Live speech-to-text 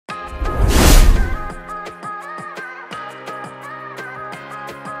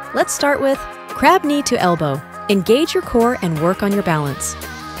Let's start with crab knee to elbow. Engage your core and work on your balance.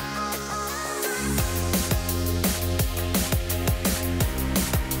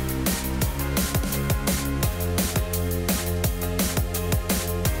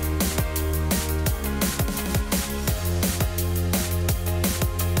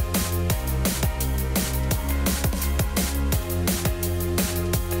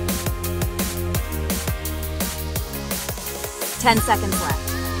 Ten seconds left.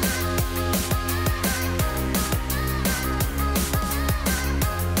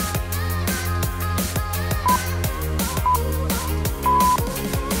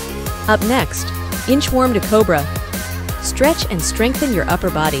 Up next, inchworm to cobra. Stretch and strengthen your upper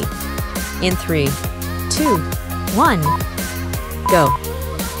body. In 3, 2, 1, go.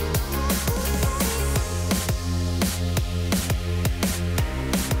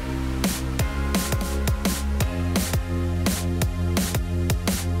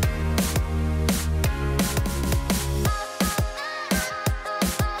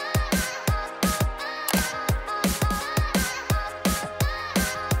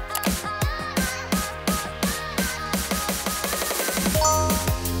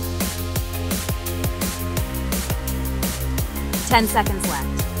 Ten seconds left.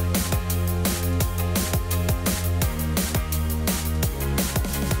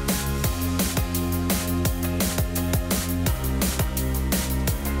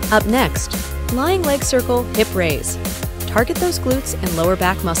 Up next, lying leg circle, hip raise. Target those glutes and lower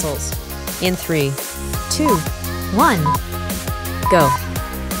back muscles. In 3, 2, 1, go.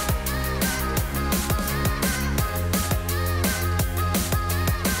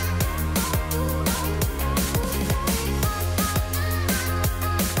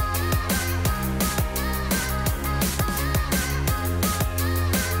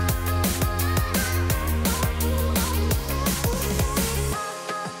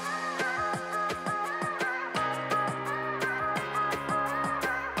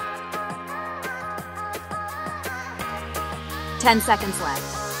 Ten seconds left.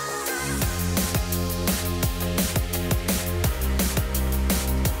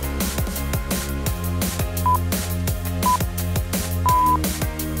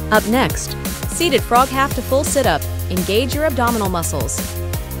 Up next, seated frog half to full sit-up. Engage your abdominal muscles.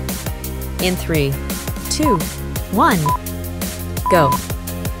 In 3, 2, 1, go.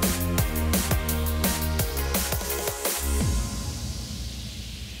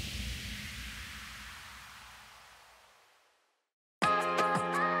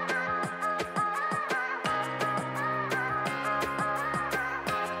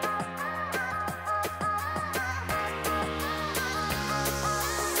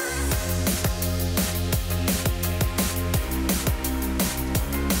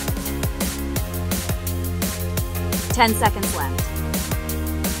 Ten seconds left.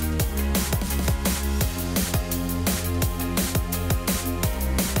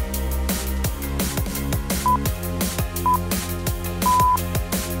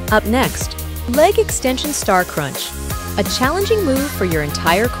 Up next, leg extension star crunch. A challenging move for your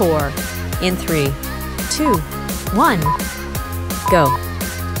entire core. In 3, 2, 1, go.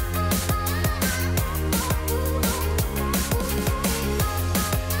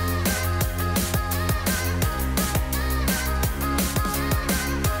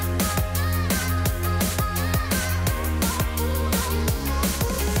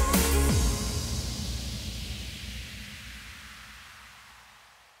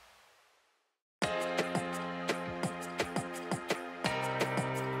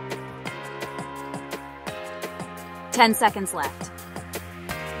 Ten seconds left.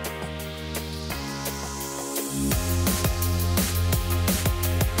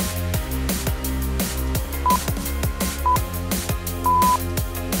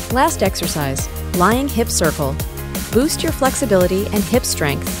 Last exercise, lying hip circle. Boost your flexibility and hip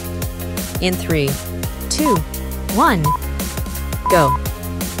strength. In 3, 2, 1, go.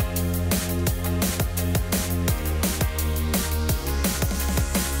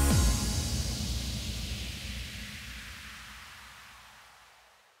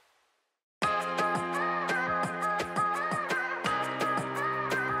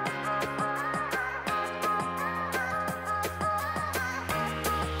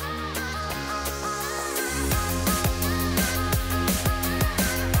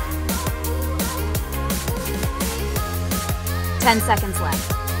 Ten seconds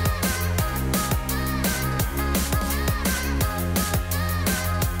left.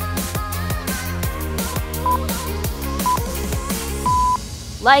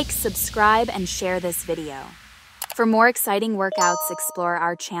 Like, subscribe, and share this video. For more exciting workouts, explore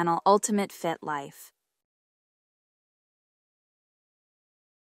our channel Ultimate Fit Life.